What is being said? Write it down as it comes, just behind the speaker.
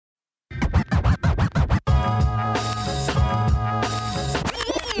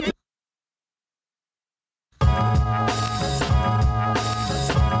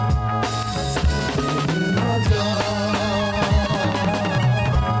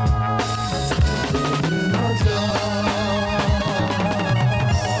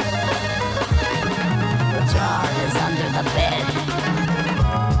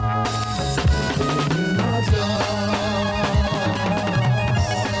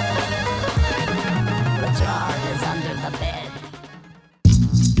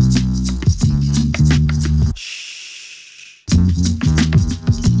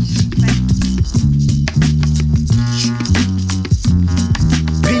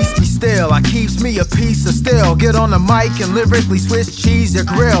still. I keeps me a piece of steel. Get on the mic and lyrically switch cheese your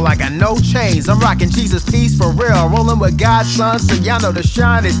grill. I got no chains, I'm rocking Jesus peace for real. Rolling with God's son, so y'all know the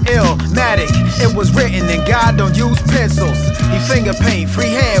shine is Ill Matic. It was written and God don't use pencils. He finger paint,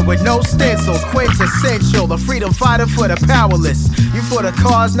 freehand with no stencils. Quintessential, the freedom fighter for the powerless. You for the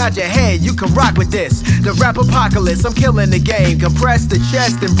cause, not your head, you can rock with this. The rap apocalypse, I'm killing the game. Compress the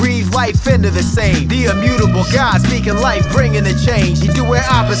chest and breathe life into the same. The immutable God, speaking life, bringing the change. He do it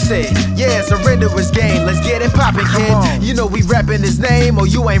opposite, yeah, surrender his game. Let's get it poppin', kid. You know we reppin' his name, or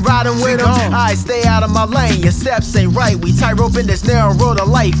you ain't riding with him. I stay out of my lane, your steps ain't right. We tightrope in this narrow road of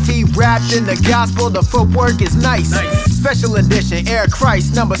life. He wrapped in the gospel, the footwork is nice. Special edition, Air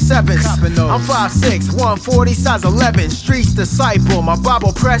Christ, number 7. I'm 5'6", 140, size 11. Streets disciple, my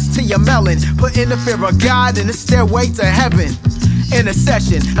Bible pressed to your melon. Putting the fear of God in the stairway to heaven.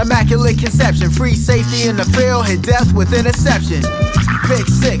 Intercession, immaculate conception. Free safety in the field, hit death with interception. Pick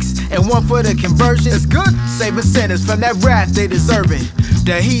 6 and 1 for the conversion. It's good, saving sinners from that wrath they deserving.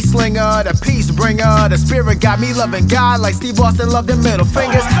 The heat slinger, the peace bringer. The spirit got me loving God like Steve Austin loved the middle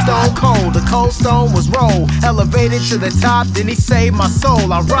fingers. Stone cold, the cold stone was rolled. Elevated to the top, then he saved my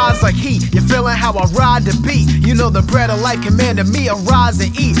soul. I rise like heat, you feeling how I ride the beat. You know the bread of life commanded me, arise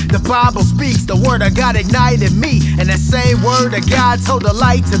and eat. The Bible speaks, the word of God ignited me. And that same word of God told the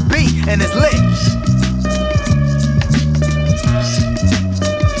light to be, and it's lit.